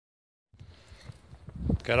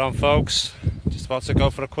Get on, folks. Just about to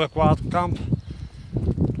go for a quick wild camp.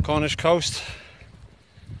 Cornish coast.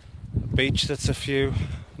 A beach that's a few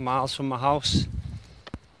miles from my house.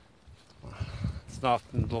 It's not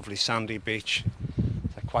a lovely sandy beach.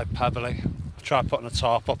 They're quite pebbly. I've tried putting a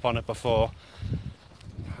tarp up on it before.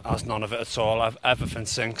 Has none of it at all. Everything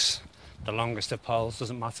sinks. The longest it poles,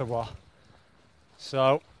 doesn't matter what.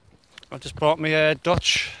 So I just brought me a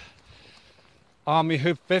Dutch army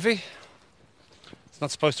hoop bivvy. It's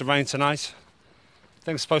not supposed to rain tonight. I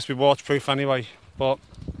think it's supposed to be waterproof anyway, but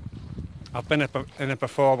I've been in it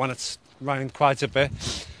before when it's rained quite a bit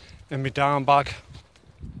in my down bag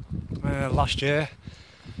last year,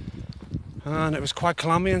 and it was quite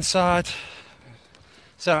clammy inside.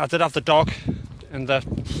 So I did have the dog in the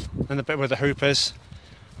bit where the hoop is,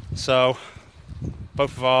 so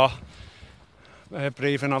both of our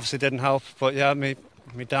breathing obviously didn't help. But yeah, my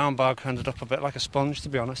down bag ended up a bit like a sponge, to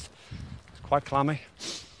be honest. It's quite clammy.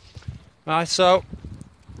 Right, so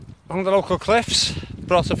along the local cliffs,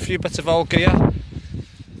 brought a few bits of old gear,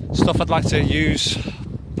 stuff I'd like to use for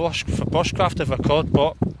bushcraft if I could,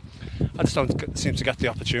 but I just don't seem to get the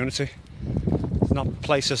opportunity. There's not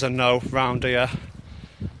places I know round here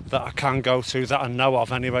that I can go to, that I know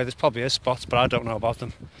of anyway. There's probably spots, but I don't know about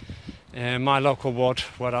them. In my local wood,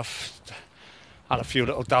 where I've had a few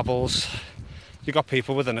little dabbles, you've got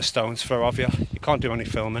people within a stone's throw of you. You can't do any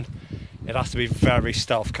filming. It has to be very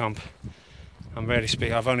stealth camp. I'm really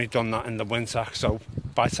speaking, I've only done that in the winter, so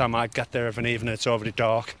by the time I get there of an evening it's already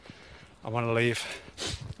dark. I want to leave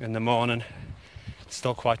in the morning. It's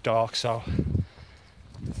still quite dark, so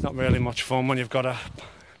it's not really much fun when you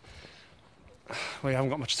haven't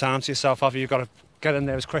got much time to yourself, have you? You've got to get in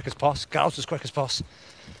there as quick as possible, get out as quick as possible.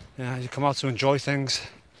 Yeah, you come out to enjoy things.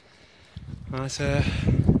 Right,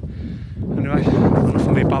 anyway, enough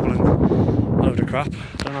of me babbling a load of crap.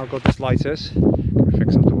 I don't know how good this light is. Can we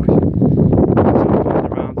fix that away?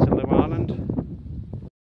 Around to New Island.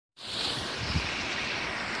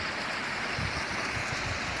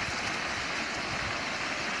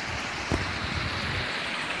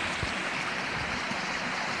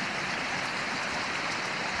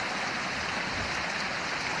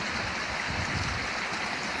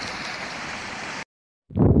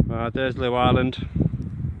 There's New Island.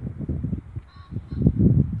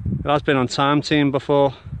 It has been on Time Team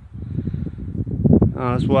before,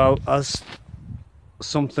 as well as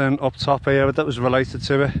something up top here that was related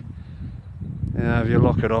to it. Yeah, if you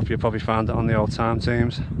look it up, you probably found it on the old Time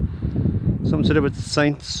Teams. Something to do with the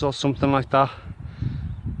saints or something like that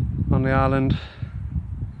on the island.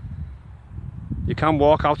 You can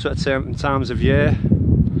walk out at certain times of year,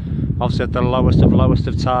 obviously at the lowest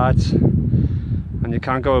of tides. And you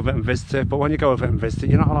can go over it and visit it, but when you go over it and visit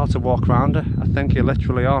it, you're not allowed to walk around it. I think you're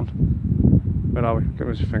literally on. Where are we? Give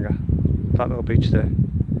us your finger. That little beach there.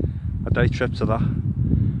 A day trip to that.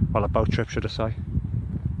 Well, a boat trip, should I say.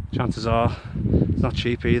 Chances are it's not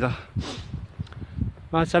cheap either.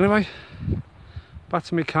 Right, anyway, back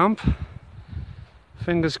to my camp.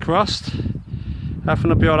 Fingers crossed. Everything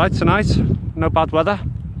will be alright tonight. No bad weather.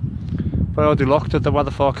 But I already looked at the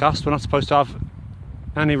weather forecast. We're not supposed to have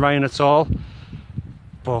any rain at all.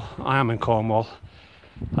 But I am in Cornwall.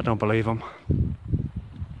 I don't believe them.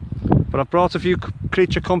 But I've brought a few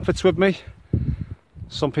creature comforts with me.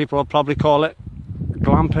 Some people will probably call it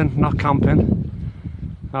glamping, not camping.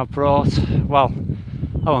 I've brought, well,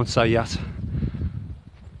 I won't say yet.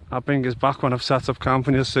 I'll bring us back when I've set up camp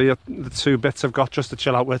and you'll see the two bits I've got just to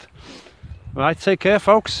chill out with. Right, take care,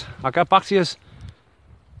 folks. I'll get back to you.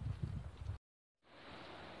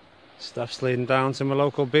 Steps leading down to my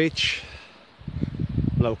local beach.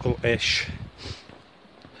 Local-ish.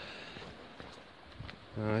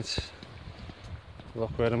 Right,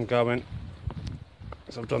 look where I'm going.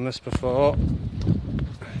 Because I've done this before.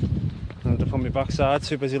 I'm up on my backside,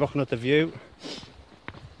 too busy looking at the view.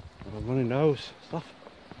 Oh, I'm running nose. Stop.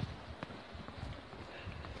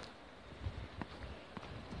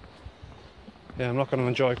 Yeah, I'm not going to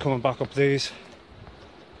enjoy coming back up these.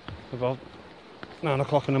 About 9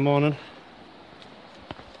 o'clock in the morning.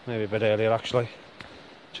 Maybe a bit earlier, actually.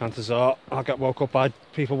 Chances are I'll get woke up by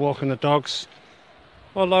people walking the dogs.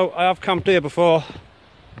 Although I have camped here before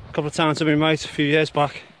a couple of times with my mate a few years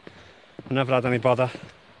back. I never had any bother.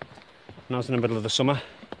 And I was in the middle of the summer.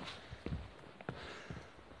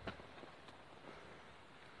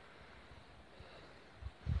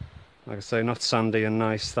 Like I say, not sandy and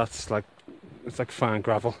nice. It's like fine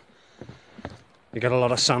gravel. You get a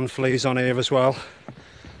lot of sand fleas on here as well.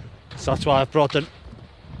 So that's why I've brought the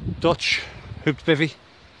Dutch hooped bivvy.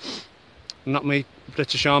 Not me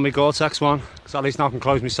British Army Gore-Tex one, because at least now I can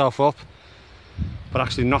close myself up. but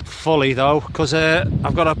actually not fully though, because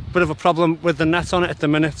I've got a bit of a problem with the net on it at the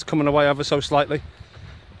minute. It's coming away ever so slightly,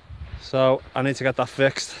 so I need to get that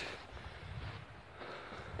fixed.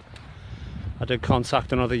 I did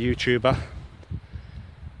contact another YouTuber,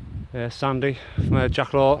 Sandy from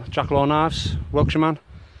Jack Law Knives, Wiltshire man.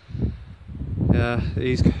 Yeah,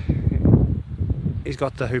 he's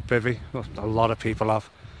got the hoop bivvy. Well, a lot of people have.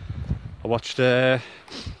 I watched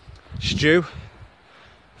Stu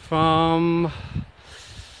from,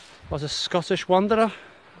 was it Scottish Wanderer?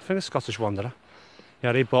 I think it's Scottish Wanderer.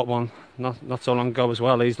 Yeah, he bought one not so long ago as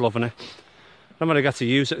well. He's loving it. I don't really get to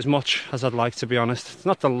use it as much as I'd like, to be honest. It's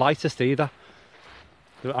not the lightest either.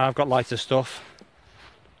 I've got lighter stuff.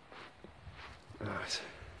 Right.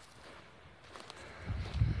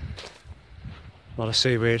 A lot of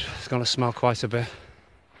seaweed. It's going to smell quite a bit.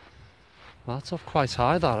 Well, that's up quite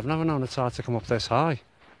high, that. I've never known it's hard to come up this high.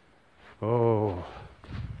 Oh.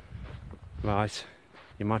 Right.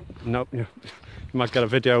 You might get a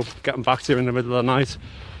video getting back to you in the middle of the night.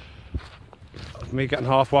 Me getting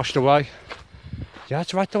half washed away. Yeah,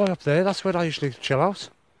 it's right the way up there. That's where I usually chill out.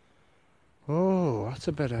 Oh, that's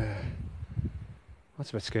a bit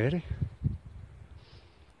scary.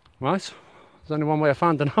 Right. There's only one way of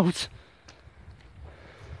finding out.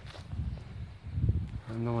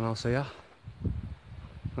 And no one else here.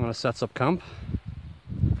 I'm going to set up camp.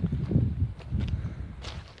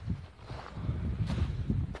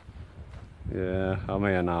 Yeah, I'm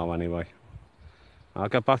here now anyway. I'll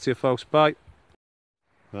get back to you folks, bye.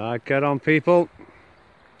 Right, get on people.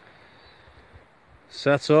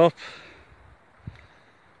 Set up.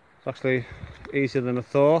 It's actually easier than I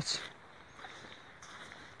thought,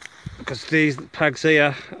 because these pegs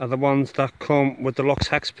here are the ones that come with the Lux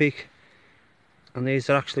Hex Peak, and these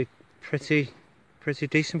are actually pretty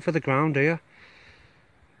decent for the ground here.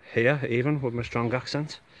 Here, even with my strong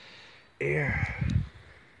accent. Here,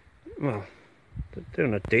 well, they're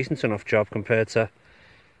doing a decent enough job compared to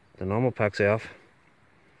the normal pegs I have.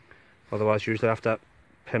 Otherwise, usually I have to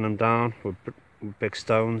pin them down with big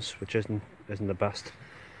stones, which isn't the best.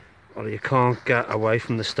 Well, you can't get away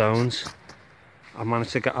from the stones. I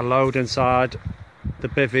managed to get a load inside the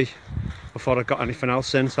bivvy before I got anything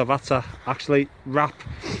else in, so I've had to actually wrap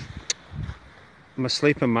my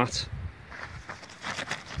sleeping mat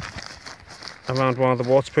around one of the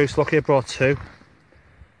waterproofs. Lucky I brought two.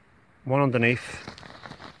 One underneath.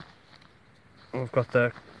 We've got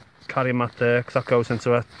the carry mat there, because that goes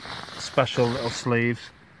into a special little sleeves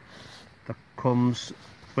that comes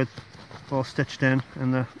with all stitched in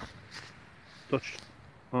the Dutch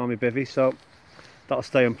Army bivvy, so that'll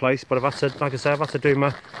stay in place. But I've had to, like I said, I've had to do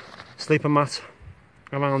my sleeping mat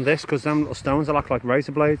around this, because them little stones are like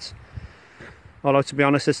razor blades. Although, to be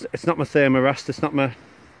honest, it's not my Thermarest, it's not my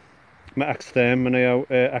X-Therm, my Neo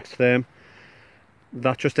X-Therm.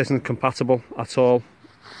 That just isn't compatible at all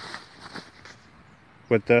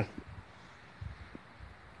with the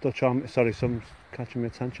Dutch Army. Sorry, someone's catching my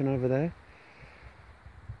attention over there.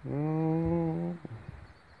 Oh,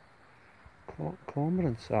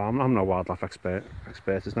 cormorants. Oh, I'm no wildlife expert.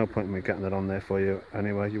 There's no point in me getting it on there for you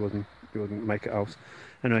anyway. You wouldn't make it out.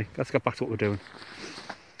 Anyway, let's get back to what we're doing.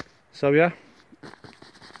 So yeah,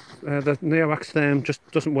 the Neo X-Therm just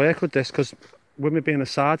doesn't work with this, because with me being a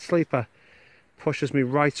side sleeper, pushes me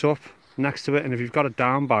right up next to it, and if you've got a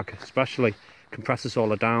down bag especially, compresses all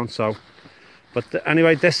the down. So, but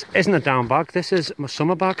anyway, this isn't a down bag, this is my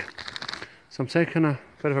summer bag, so I'm taking a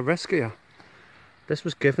bit of a risk here. This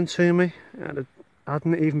was given to me, it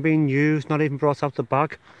hadn't even been used, not even brought out the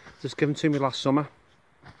bag. It was given to me last summer,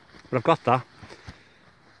 but I've got that.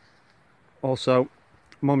 Also,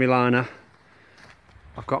 mummy liner.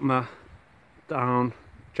 I've got my down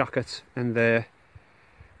jacket in there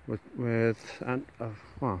with an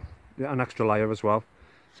extra layer as well.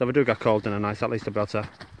 So if I do get cold in the night, at least I'll be able to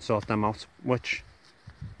sort them out, which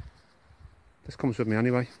this comes with me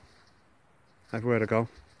anyway, everywhere I go.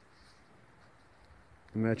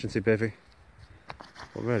 Emergency bivvy.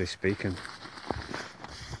 But really speaking,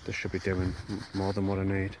 this should be doing more than what I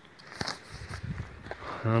need.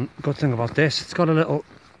 And good thing about this, it's got a little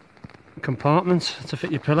compartment to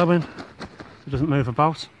fit your pillow in, so it doesn't move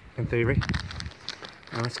about, in theory.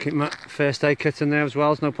 And let's keep my first aid kit in there as well.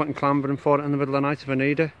 There's no point in clambering for it in the middle of the night if I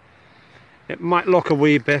need it. It might look a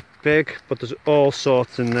wee bit big, but there's all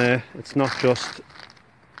sorts in there. It's not just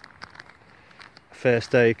a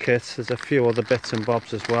first aid kit, there's a few other bits and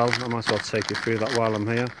bobs as well. I might as well take you through that while I'm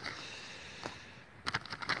here.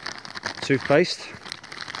 Toothpaste.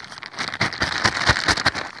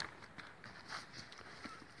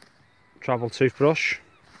 Travel toothbrush.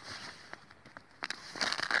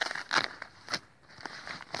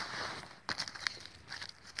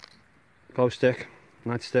 glow stick,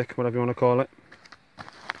 nightstick, whatever you want to call it.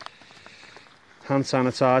 Hand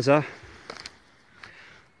sanitizer.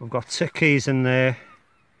 We've got tick keys in there.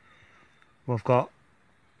 We've got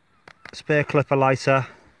a spare clipper lighter,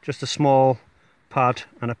 just a small pad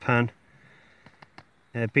and a pen.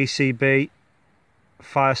 BCB,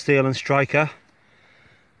 fire steel and striker.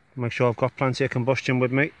 Make sure I've got plenty of combustion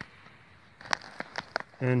with me.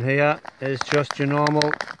 And here is just your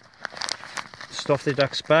normal stuff that you'd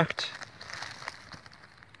expect.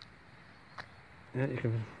 Yeah, you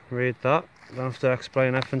can read that. Don't have to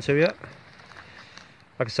explain everything to you.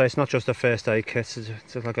 Like I say, it's not just a first aid kit,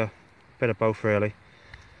 it's like a bit of both really.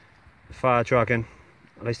 Fire dragon,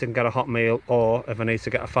 at least I can get a hot meal, or if I need to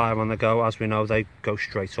get a fire on the go, as we know they go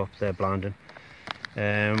straight up, they're blinding.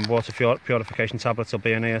 Water purification tablets will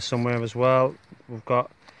be in here somewhere as well. We've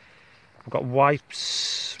got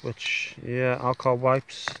wipes, which, yeah, alcohol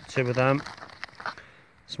wipes, 2 of them.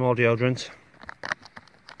 Small deodorant.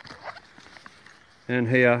 And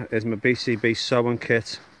here is my BCB sewing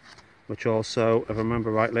kit, which also, if I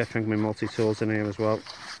remember rightly, I think my multi-tools in here as well.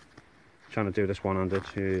 Trying to do this one-handed.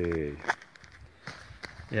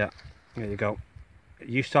 Yeah, there you go. It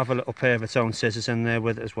used to have a little pair of its own scissors in there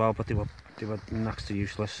with it as well, but they were next to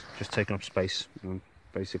useless, just taking up space and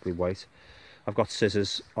basically weight. I've got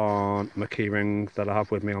scissors on my keyring that I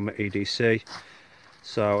have with me on my EDC,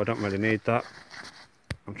 so I don't really need that.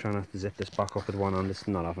 I'm trying to zip this back up with one hand, it's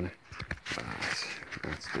not having it. Right,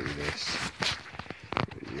 let's do this.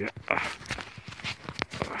 Yeah. Right.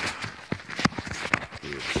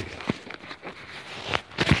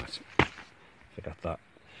 Forget that.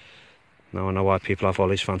 Now I know why people have all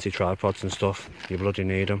these fancy tripods and stuff. You bloody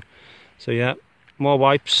need them. So yeah, more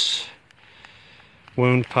wipes,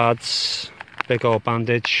 wound pads, big old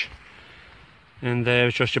bandage. And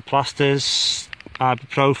there's just your plasters,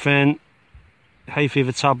 ibuprofen, hay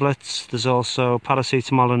fever tablets. There's also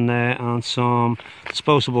paracetamol in there and some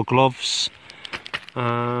disposable gloves,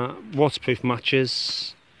 waterproof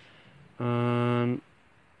matches, and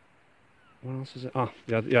what else is it? Oh,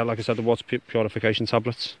 yeah, like I said, the water purification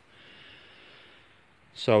tablets.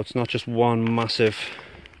 So it's not just one massive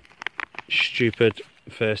stupid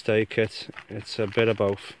first aid kit, it's a bit of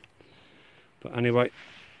both. But anyway,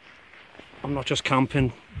 I'm not just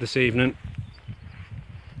camping this evening,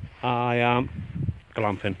 I am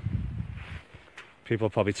glamping. People will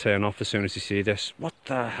probably turn off as soon as you see this. What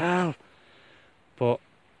the hell? But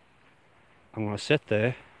I'm going to sit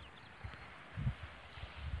there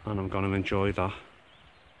and I'm going to enjoy that.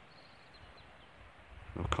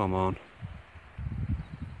 Oh, come on.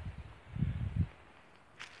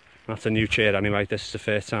 That's a new chair anyway. This is the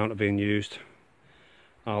first time it's being used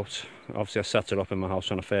out. Obviously I set it up in my house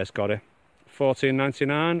when I first got it.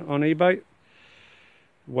 $14.99 on eBay.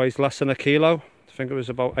 Weighs less than a kilo. I think it was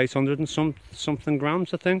about 800 and something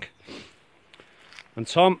grams, I think. And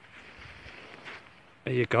Tom,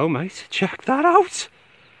 there you go, mate. Check that out.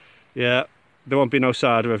 Yeah, there won't be no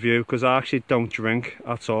cider review because I actually don't drink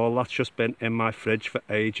at all. That's just been in my fridge for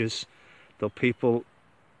ages. The people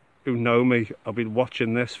who know me, I'll be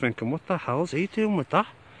watching this thinking, what the hell's he doing with that?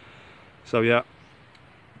 So yeah,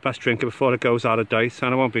 best drinker before it goes out of date,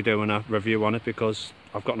 and I won't be doing a review on it because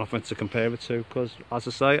I've got nothing to compare it to, because as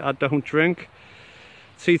I say, I don't drink.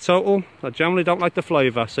 Teetotal, I generally don't like the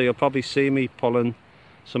flavour, so you'll probably see me pulling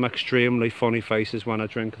some extremely funny faces when I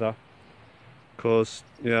drink that, because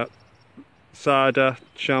yeah, cider,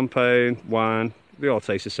 champagne, wine, they all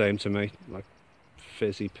taste the same to me, like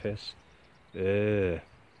fizzy piss. Yeah,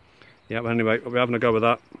 but anyway, we're having a go with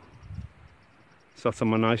that. Sat on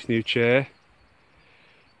my nice new chair.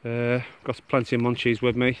 Got plenty of munchies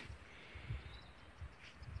with me.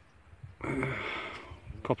 A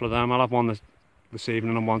couple of them. I'll have one this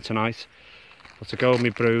evening and one tonight. But to go with my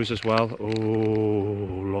brews as well. Oh,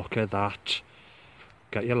 look at that.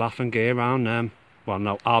 Get your laughing gear around them. Well,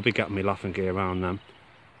 no, I'll be getting my laughing gear around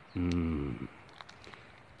them.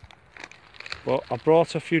 But I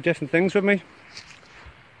brought a few different things with me.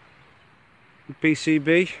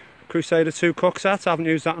 BCB Crusader 2 cook set. I haven't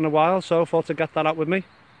used that in a while, so I thought to get that out with me. And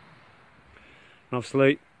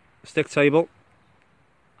obviously, stick table.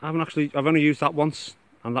 I've only used that once,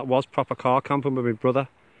 and that was proper car camping with my brother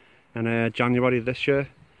in January this year.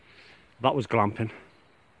 That was glamping.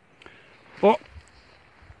 But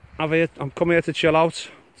I'm coming here to chill out.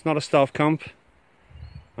 It's not a stealth camp,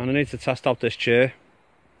 and I need to test out this chair,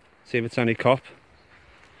 see if it's any cop.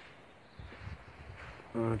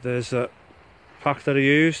 There's a pack that I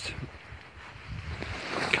used.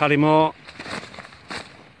 Carry more.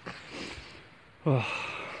 Oh,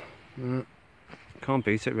 can't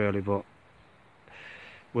beat it really, but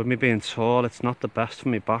with me being tall, it's not the best for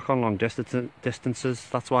me back on long distances.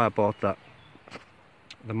 That's why I bought the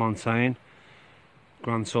Montaigne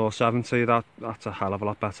Grand Tour 70. That's a hell of a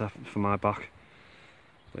lot better for my back.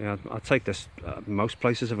 But yeah, I'd take this most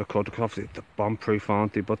places if I could, because obviously they're bomb-proof,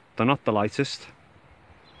 aren't they? But they're not the lightest.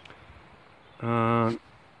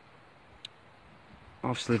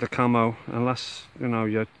 Obviously the camo, unless you know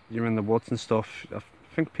you're in the woods and stuff, I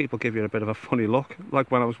think people give you a bit of a funny look. Like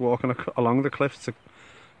when I was walking along the cliffs to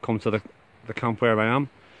come to the camp where I am,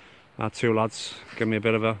 I had two lads give me a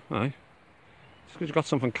bit of a, hey, just because you got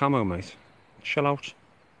something camo, mate, chill out,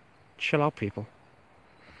 people.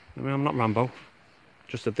 I mean, I'm not Rambo,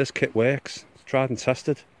 just that this kit works, it's tried and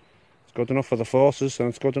tested, it's good enough for the forces and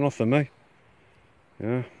it's good enough for me.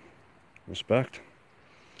 Yeah, respect.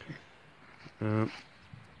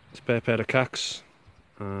 Spare pair of cacks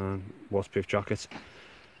and waterproof jacket.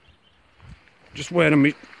 Just wearing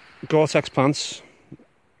my Gore-Tex pants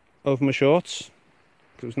over my shorts.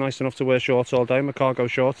 It was nice enough to wear shorts all day. My cargo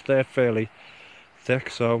shorts, they're fairly thick,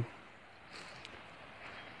 so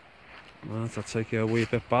I'll take you a wee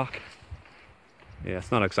bit back. Yeah,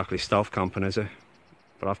 it's not exactly stealth camping, is it?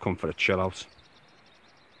 But I've come for a chill out.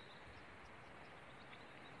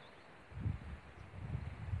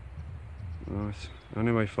 Right,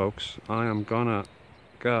 anyway folks, I am gonna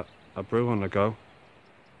get a brew on the go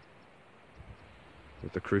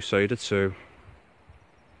with the Crusader 2.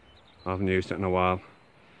 I haven't used it in a while.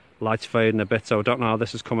 Light's fading a bit, so I don't know how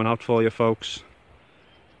this is coming out for you folks.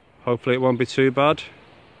 Hopefully it won't be too bad.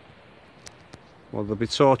 Well, there'll be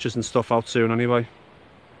torches and stuff out soon anyway.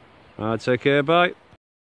 Take care, bye.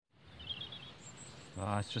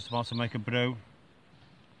 It's just about to make a brew.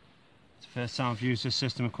 It's the first time I've used this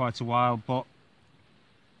system in quite a while, but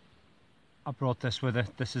I brought this with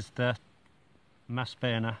it. This is the mess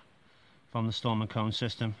burner from the Storm and Cone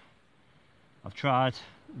system. I've tried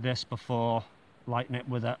this before, lighting it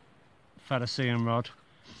with a ferrocerium rod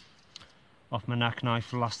off my neck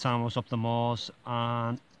knife the last time I was up the moors,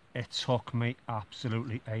 and it took me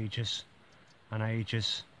absolutely ages and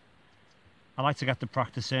ages. I like to get the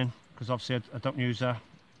practice in, because obviously I don't use a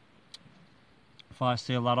fire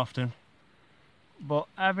steel that often, but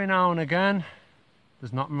every now and again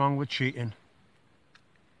there's nothing wrong with cheating.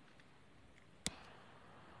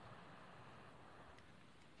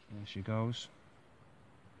 There she goes.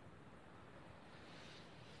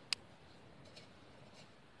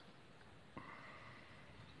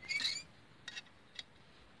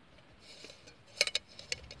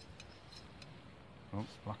 Oh,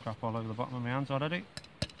 black crap all over the bottom of my hands already.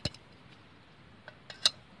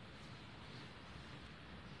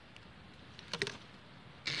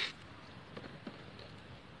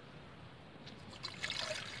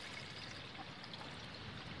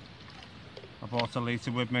 I brought a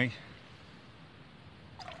litre with me.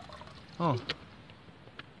 Oh,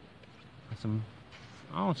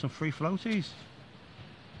 and some free floaties.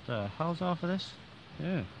 The hell's off of this?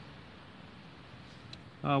 Yeah.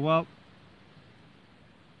 Oh well.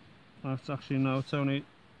 That's actually no, it's only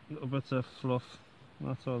a little bit of fluff.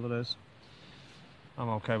 That's all there is. I'm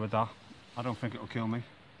okay with that. I don't think it'll kill me.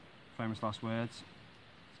 Famous last words.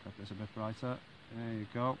 Let's get this a bit brighter. There you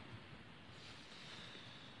go.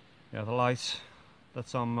 Yeah, the light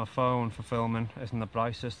that's on my phone for filming isn't the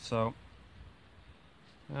brightest, so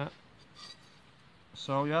yeah.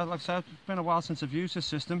 So yeah, like I said, it's been a while since I've used this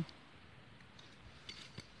system.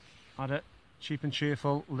 Had it cheap and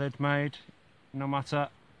cheerful, lid made. No matter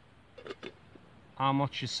how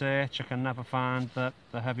much you search, I can never find the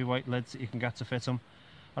heavyweight lids that you can get to fit them.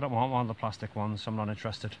 I don't want one of the plastic ones, so I'm not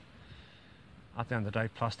interested. At the end of the day,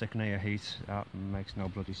 plastic near heat, that makes no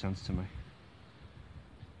bloody sense to me.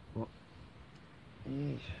 But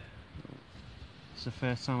it's the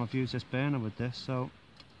first time I've used this burner with this, so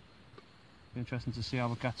it'll be interesting to see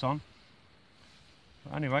how it gets on.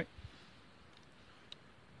 But anyway,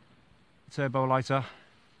 turbo lighter.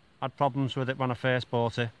 Had problems with it when I first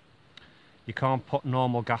bought it. You can't put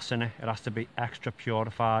normal gas in it, it has to be extra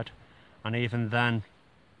purified, and even then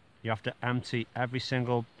you have to empty every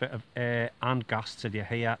single bit of air and gas till you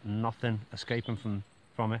hear nothing escaping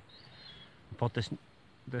from it, and put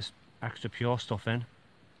this extra pure stuff in.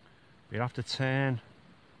 But you have to turn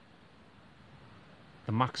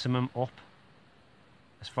the maximum up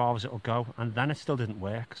as far as it'll go, and then it still didn't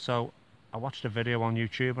work. So I watched a video on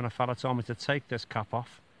YouTube and a fella told me to take this cap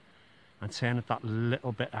off and turn it that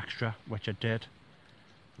little bit extra, which I did,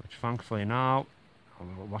 which thankfully now,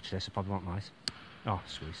 oh, watch this, it probably won't light. Oh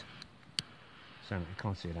sweet. So you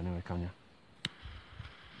can't see it anyway, can you?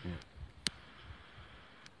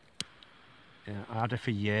 Yeah, I had it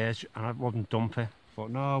for years and I wouldn't dump it.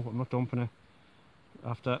 Thought no, I'm not dumping it.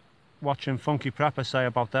 After watching Funky Prepper say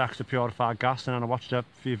about the extra purified gas, and then I watched a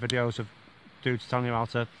few videos of dudes telling you how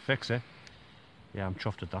to fix it. Yeah, I'm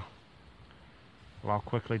chuffed at that. Well, how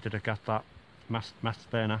quickly did it get that mess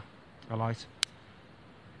burner alight?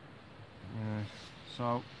 Yeah,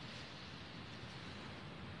 so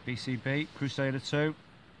BCB Crusader 2.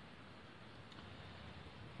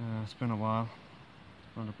 It's been a while.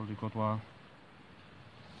 It's been a bloody good while.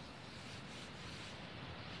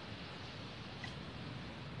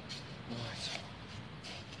 Right.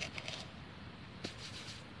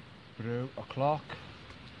 Brew o'clock.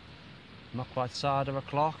 Not quite side of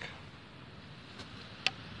o'clock.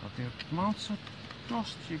 But the amount of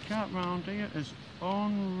dust you get round here is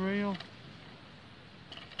unreal.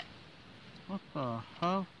 What the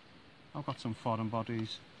hell? I've got some foreign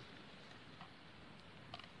bodies.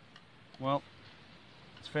 Well,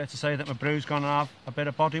 it's fair to say that my brew's gonna have a bit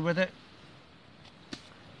of body with it.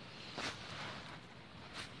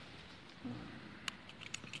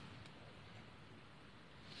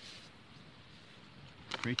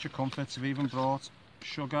 Creature Comforts have even brought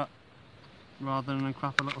sugar rather than in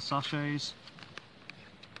crappy little sachets.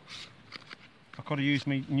 I could have used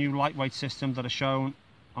my new lightweight system that I shown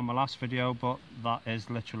on my last video, but that is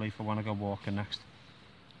literally for when I go walking next.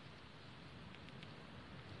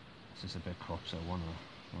 This is a bit cropped, so one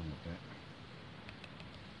a bit.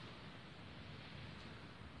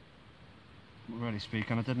 Really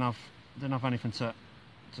speaking, I didn't have anything to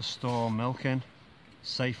store milk in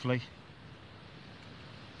safely.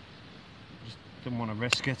 Just didn't want to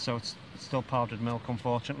risk it, so it's still powdered milk,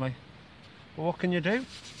 unfortunately. But what can you do?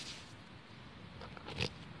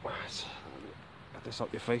 Right, get this out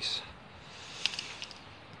your face.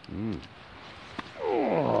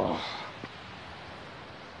 Oh.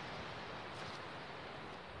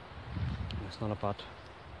 It's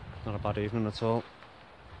not a bad evening at all.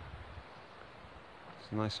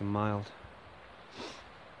 It's nice and mild.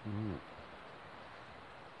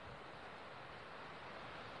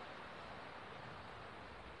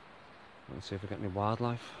 Let's see if we get any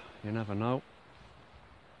wildlife. You never know.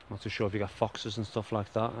 Not too sure if you get foxes and stuff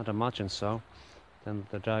like that. I'd imagine so. At the end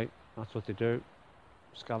of the day, that's what they do.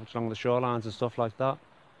 Scavenge along the shorelines and stuff like that.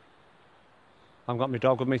 I haven't got my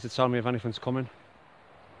dog with me to tell me if anything's coming.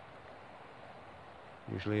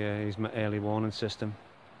 Usually he's my early warning system.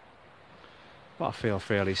 But I feel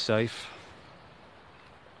fairly safe.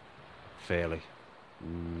 Fairly.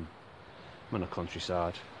 I'm in the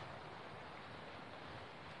countryside.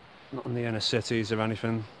 Not in the inner cities or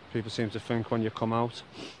anything. People seem to think when you come out.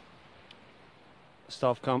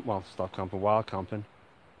 Stealth camping, wild camping,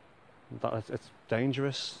 that it's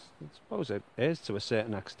dangerous. I suppose it is to a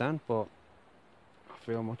certain extent, but I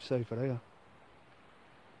feel much safer here.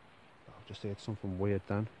 I've just heard something weird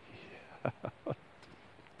then.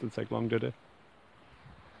 Didn't take long, did it?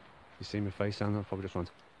 You see my face then? I probably just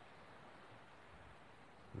went.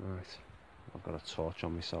 Right, I've got a torch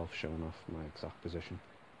on myself showing off my exact position.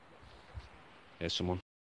 Here's someone.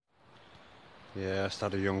 Yeah, I just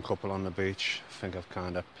had a young couple on the beach. I think I've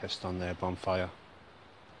kind of pissed on their bonfire.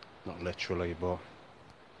 Not literally, but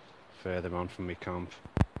further on from my camp.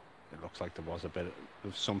 It looks like there was a bit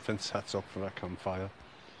of something set up for a campfire.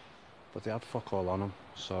 But they had fuck all on them,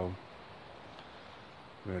 so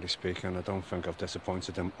really speaking, I don't think I've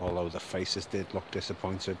disappointed them, although the faces did look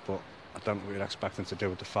disappointed, but I don't really expect them to do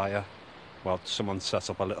with the fire. Well, someone set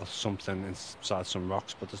up a little something inside some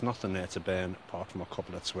rocks, but there's nothing there to burn apart from a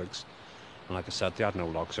couple of twigs. And like I said, they had no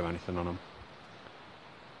logs or anything on them.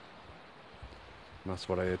 And that's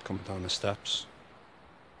what I heard coming down the steps.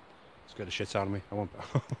 Scared the shit out of me. I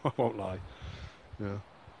won't lie. Yeah.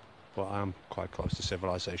 But I am quite close to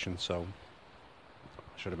civilization, so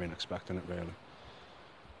I should have been expecting it really.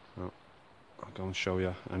 Well, I'll go and show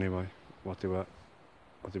you anyway what they were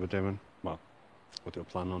doing. Well, what they were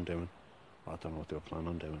planning on doing. Well, I don't know what they were planning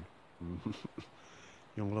on doing.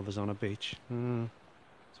 Young lovers on a beach. Some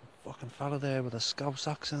fucking fella there with a Scouse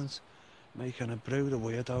accent making a brew, the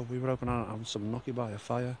weirdo. We were hoping on having some nookie by a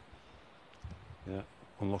fire. Yeah,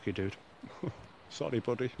 unlucky dude. Sorry,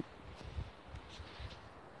 buddy.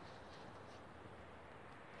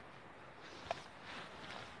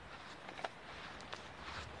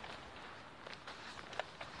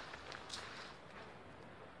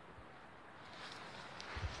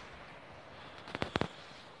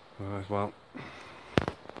 Right, well,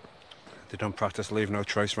 they don't practice leave no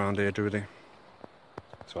trace round here, do they?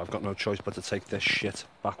 So I've got no choice but to take this shit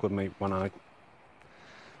back with me when I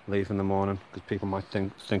leave in the morning, because people might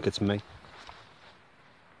think it's me.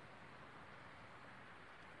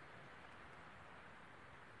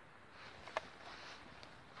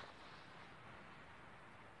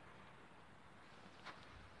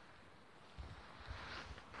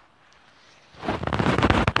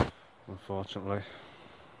 unfortunately.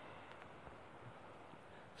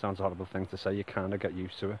 Sounds a horrible thing to say, you kind of get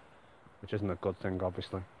used to it, which isn't a good thing,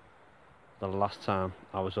 obviously. The last time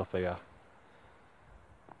I was up here,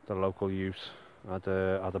 the local youth had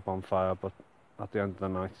a bonfire, but at the end of the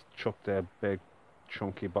night chucked their big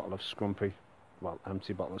chunky bottle of scrumpy, well,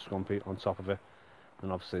 empty bottle of scrumpy on top of it,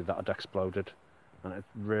 and obviously that had exploded, and it's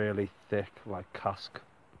really thick, like cask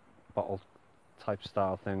bottle type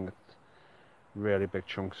style thing. It's really big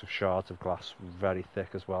chunks of shards of glass, very thick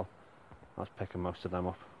as well. I was picking most of them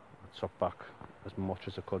up. I took back as much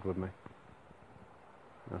as I could with me.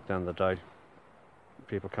 And at the end of the day,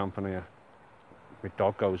 people camping here, my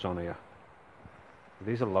dog goes on here.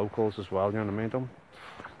 These are locals as well, you know what I mean? Don't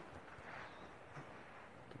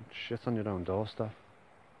shit on your own doorstep.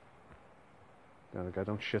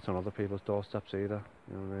 Don't shit on other people's doorsteps either,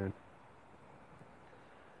 you know what I mean?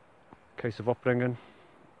 Case of upbringing,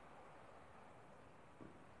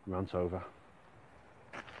 rant over.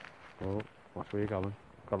 Oh, watch where you're going.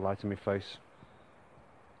 Got a light in my face.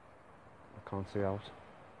 I can't see out.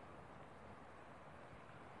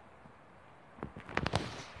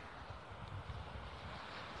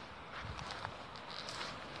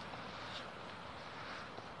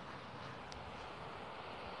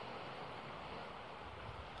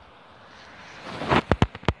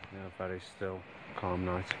 Yeah, very still, calm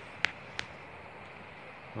night.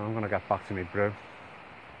 Well, I'm gonna get back to my brew.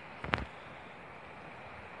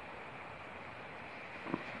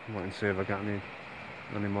 Wait and see if I get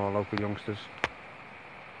any more local youngsters.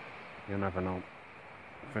 You never know.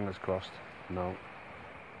 Fingers crossed. No.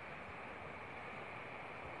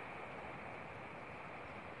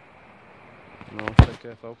 No, take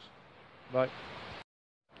care folks. Bye.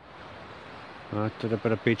 Right, did a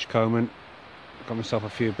bit of beach combing. Got myself a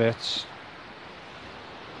few bits.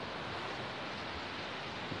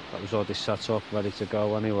 That was already set up, ready to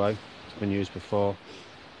go anyway. It's been used before.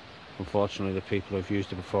 Unfortunately the people who've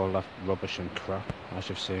used it before left rubbish and crap, as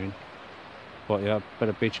you've seen. But yeah, bit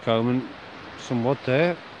of beach combing, some wood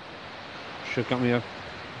there. Should get me a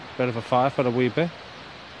bit of a fire for a wee bit.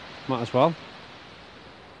 Might as well.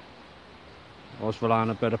 Always rely on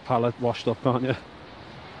a bit of pallet washed up, can't you?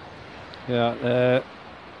 Yeah,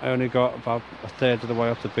 I only got about a third of the way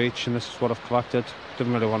up the beach and this is what I've collected.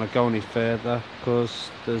 Didn't really want to go any further because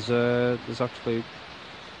there's actually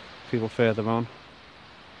people further on.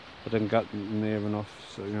 I didn't get near enough,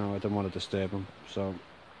 so you know I didn't want to disturb them. So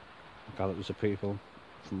I gathered it was the people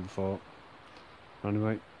from before.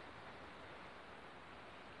 Anyway,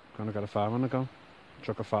 gonna get a fire on the go.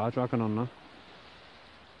 Chuck a fire dragon on there.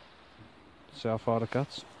 See how far it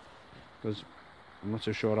gets. Because I'm not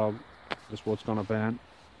too sure how this wood's gonna burn.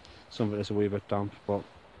 Some of it is a wee bit damp, but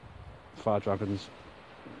fire dragons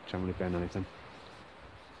generally burn anything.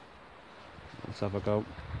 Let's have a go.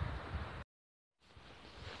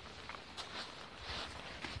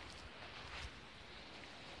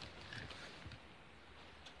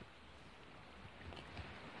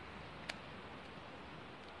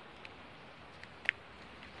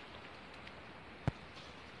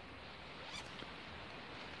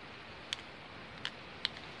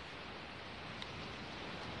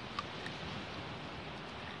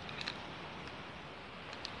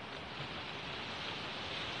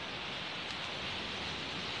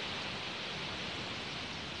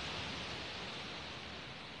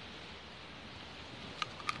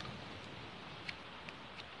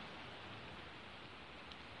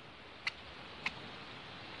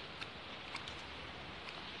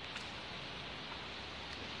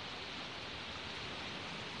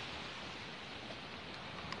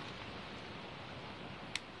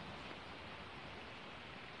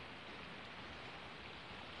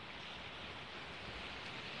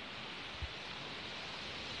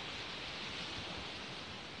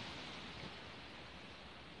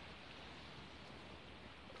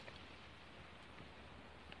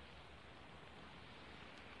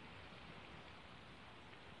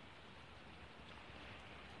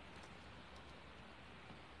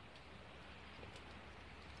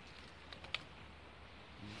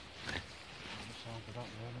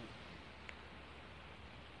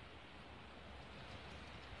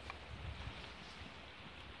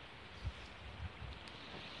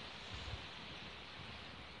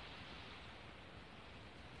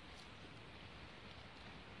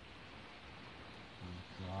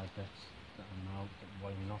 Dry bits that are now that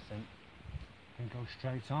weigh nothing can go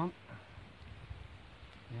straight on.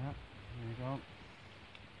 Yeah, there you go.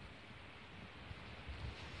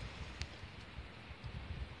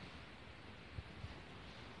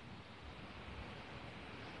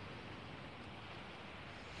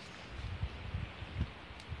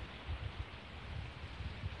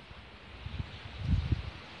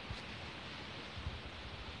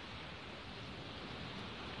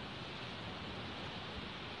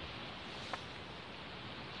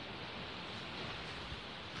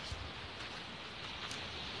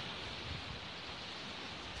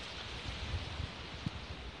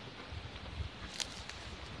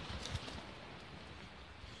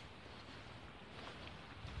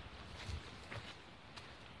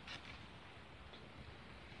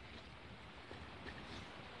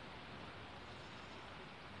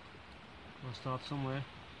 I'll start somewhere.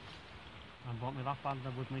 I brought my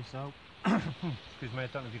lap-lander with me, so excuse me, I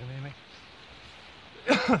don't know if you can hear me.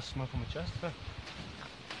 Smoke on my chest.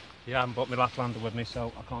 Yeah, I haven't brought my lap-lander with me,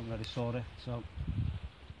 so I can't really saw it. So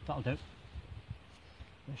that'll do.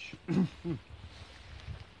 Fish. Get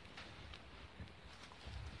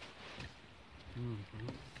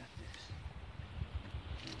this.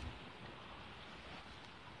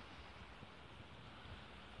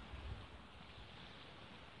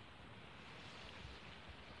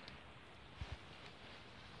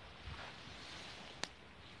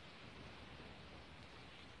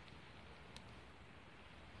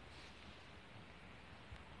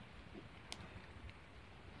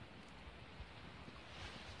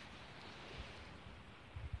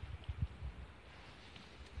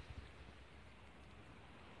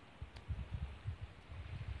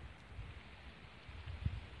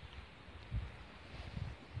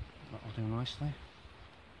 That'll do nicely.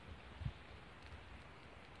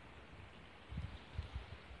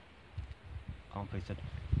 Can't beat it.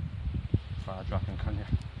 Fire dropping, can you?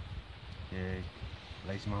 Yeah,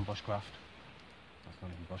 lazy man bushcraft. That's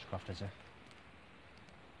not even bushcraft, is it?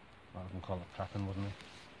 Well, I can call it trapping, wouldn't it?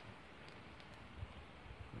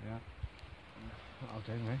 Yeah, that'll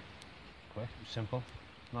do me. Quick, simple.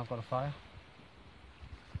 And I've got a fire.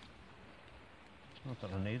 Not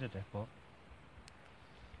that I needed it, but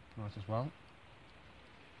might as well.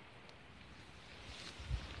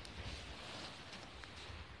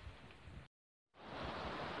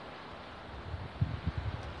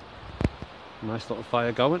 Nice little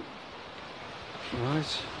fire going.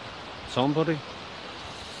 Right, it's on, buddy. I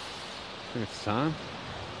think it's time.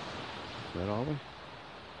 Where are we?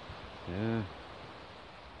 Yeah.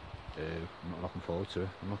 I'm not looking forward to it,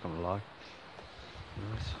 I'm not going to lie.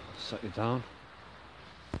 Right, set you down.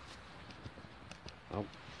 Oh.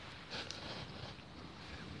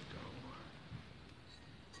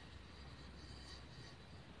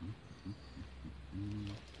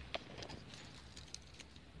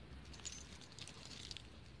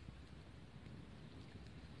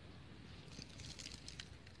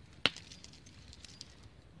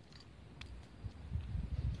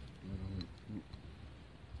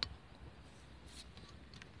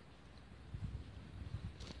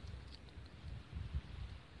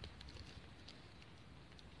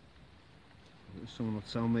 Someone will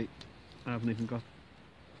tell me I haven't even got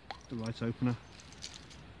the right opener. I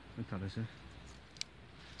think that is it.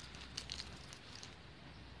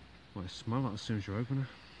 Might smell that as soon as you open it.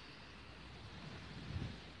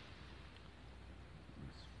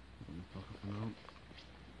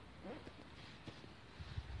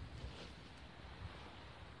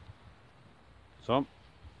 So,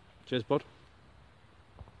 cheers, bud.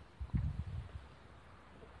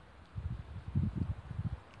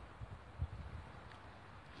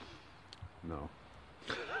 No.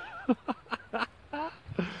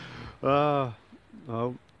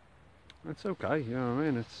 Oh, it's okay. You know what I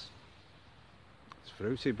mean? It's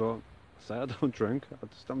fruity, but I say I don't drink. I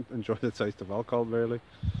just don't enjoy the taste of alcohol, really.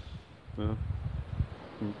 Yeah.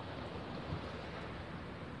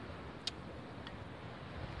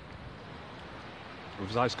 If it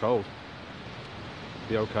was ice cold, it'd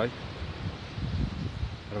be okay.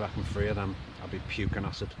 But I reckon 3 of them, I'd be puking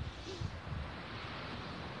acid.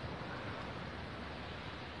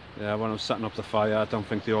 Yeah, when I was setting up the fire, I don't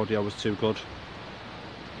think the audio was too good.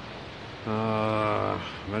 I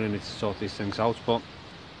really need to sort these things out, but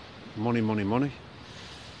money.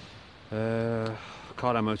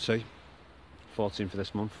 Car MOT, 14th of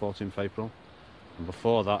this month, 14th April. And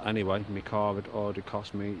before that, anyway, my car had already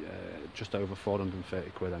cost me just over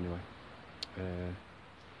 430 quid anyway.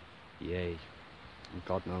 Yay. And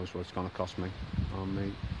God knows what it's going to cost me on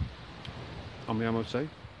the MOT.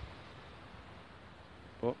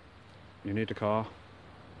 But you need a car.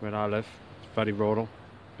 Where I live, it's very rural.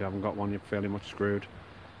 If you haven't got one, you're fairly much screwed.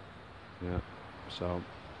 Yeah, so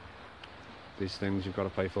these things you've got to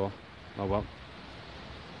pay for. Oh well.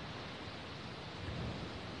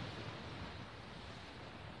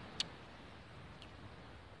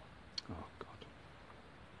 Oh God.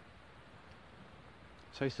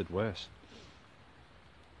 Tasted worse.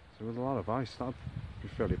 So with a lot of ice, that'd be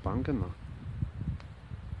fairly banging that.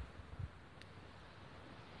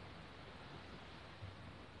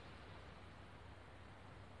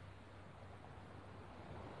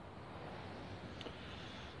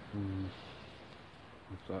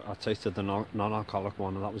 I tasted the non-alcoholic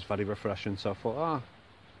one and that was very refreshing, so I thought,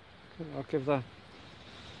 I'll give the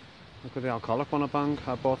alcoholic one a bang.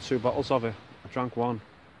 I bought 2 bottles of it. I drank one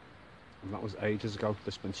and that was ages ago.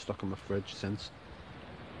 This has been stuck in my fridge since.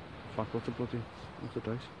 In fact, what's the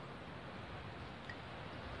date?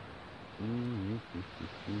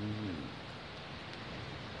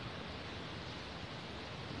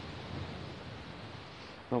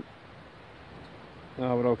 Oh,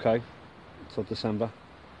 no, we're okay until December.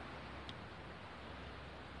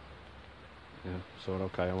 Yeah, so we're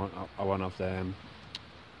okay. I won't have the,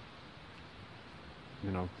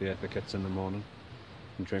 you know, the etiquettes in the morning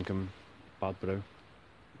and drinking bad brew,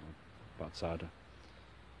 bad cider.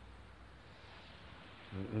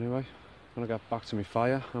 Anyway, I'm gonna get back to my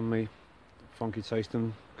fire and my funky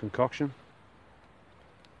tasting concoction.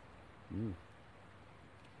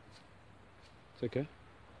 Take care.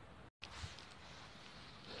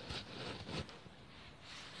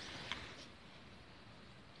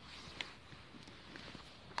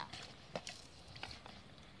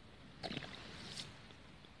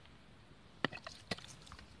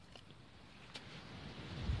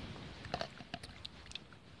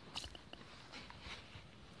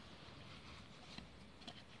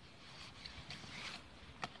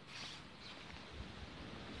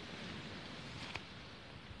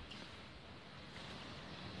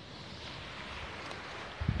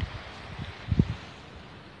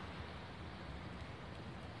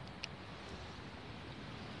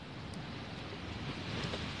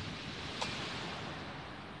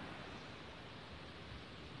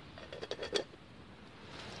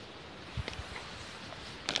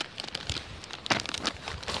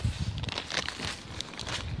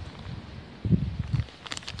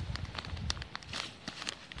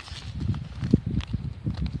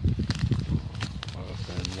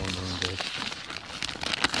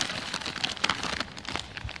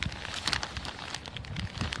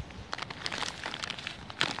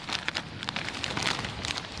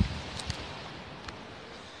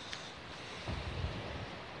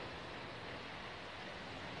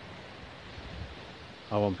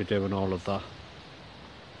 I won't be doing all of that.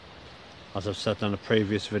 As I've said in a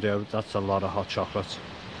previous video, that's a lot of hot chocolate.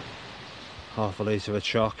 Half a litre of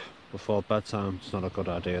shock before bedtime, it's not a good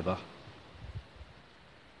idea, that.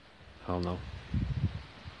 Hell no.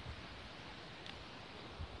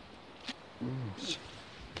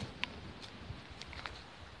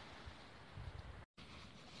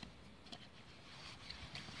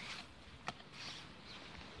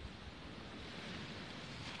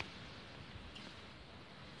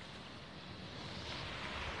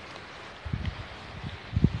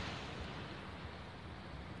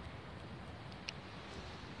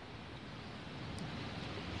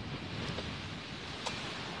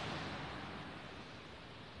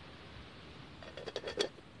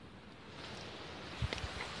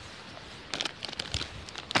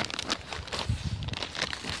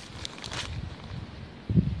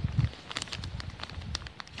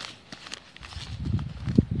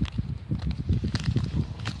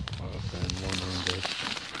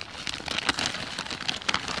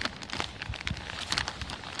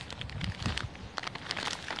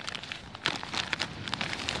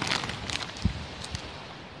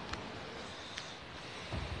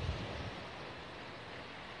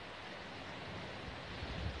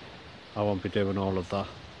 I won't be doing all of that.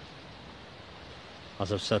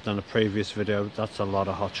 As I've said in a previous video, that's a lot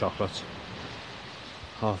of hot chocolate.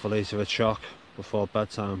 Half a litre of shock before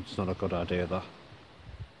bedtime, it's not a good idea, that.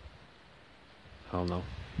 Hell no.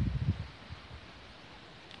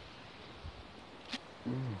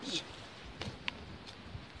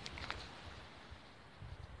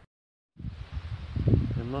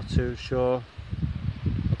 I'm not too sure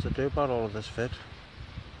what to do about all of this vid.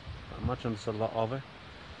 I imagine there's a lot of it.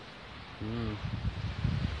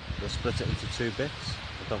 They'll split it into 2 bits.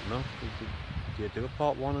 I don't know. Do you do a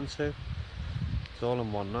part 1 and 2? It's all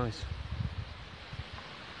in one night.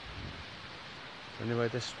 Anyway,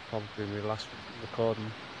 this will probably be my last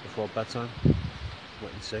recording before bedtime.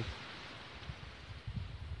 Wait and see.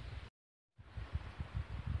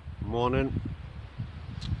 Morning.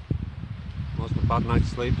 Was my bad night's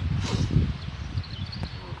sleep.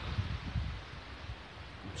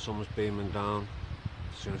 The sun was beaming down.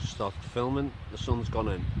 As soon as I started filming, the sun's gone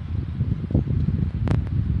in.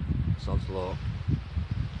 Sod's law.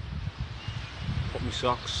 Put my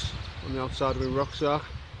socks on the outside of my rucksack.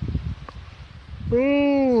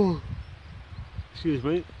 Oh, excuse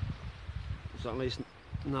me. Is that at least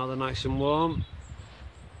now they're nice and warm?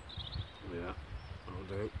 Yeah, I'll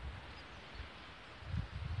do.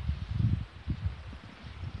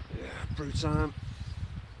 Yeah, brew time.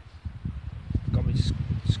 Got my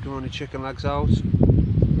scrawny chicken legs out.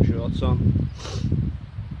 My shorts on.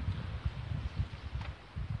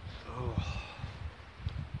 Oh,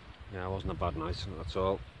 yeah, it wasn't a bad night at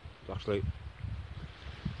all. It was actually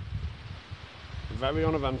very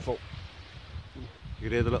uneventful. You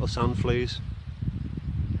could hear the little sand fleas.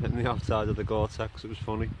 hitting the outside of the Gore-Tex. It was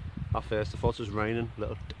funny. At first I thought it was raining.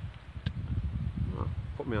 Little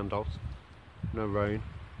put my hand out. No rain.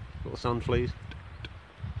 Little sand fleas.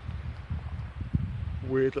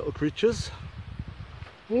 Weird little creatures.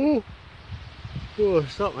 Oh, oh,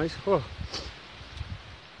 it's not nice. Oh.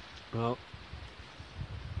 Well,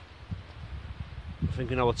 I think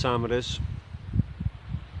you know what time it is.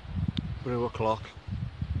 3 o'clock.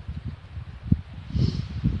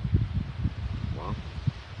 Wow,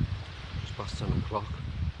 just past 10 o'clock.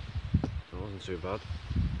 That wasn't too bad.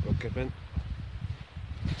 Go kipping.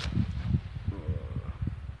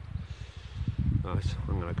 Right,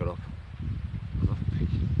 I'm gonna get up and have a pee.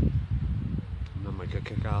 And then make a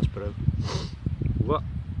kick-ass brew. What?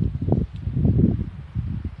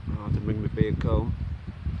 I have to bring my beard comb.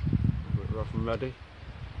 We're off and ready.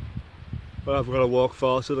 But I've got to walk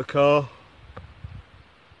far to the car.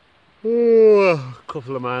 Ooh, a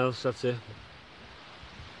couple of miles, that's it.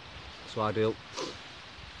 That's ideal.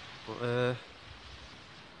 But,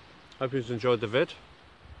 hope you've enjoyed the vid.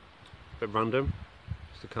 Bit random.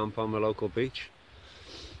 Just to camp on the local beach.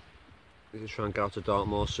 Need to try and get out to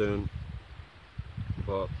Dartmoor soon.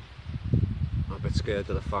 But I'm a bit scared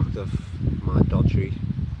of the fact of my dodgy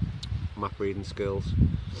map reading skills.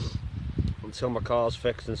 Until my car's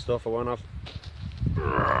fixed and stuff, I won't have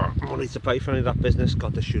money to pay for any of that business.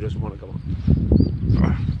 God, this shoe doesn't want to go on.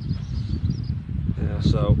 Yeah,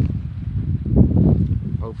 so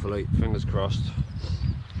hopefully, fingers crossed,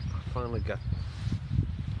 I finally get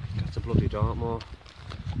to bloody Dartmoor,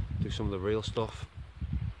 do some of the real stuff.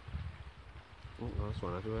 Oh, there's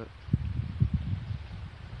one everywhere.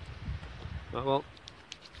 Right, well,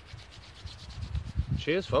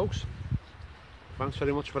 cheers folks. Thanks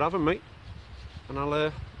very much for having me. And I'll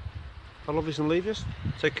love yous and leave yous.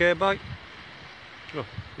 Take care, bye. Oh,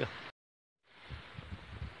 yeah.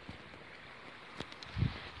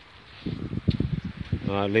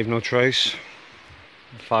 Leave no trace.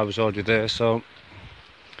 The fire was already there, so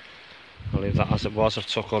I'll leave that as it was. I've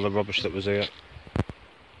took all the rubbish that was here.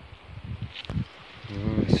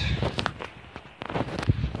 Right.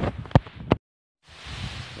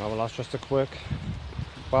 Well, that's just a quick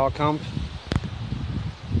bar camp.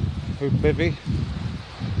 Food bivvy.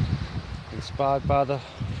 Inspired by the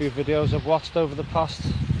few videos I've watched over the past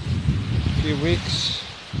few weeks.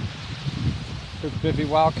 Food bivvy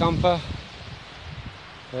wild camper.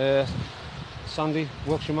 Sandy,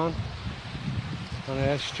 Wiltshire man.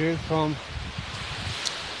 And Stu from,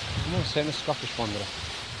 I'm not saying a Scottish wanderer.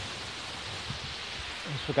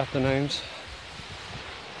 I just forgot the names.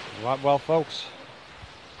 Right, well folks.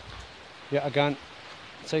 Yet again,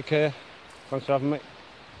 take care. Thanks for having me.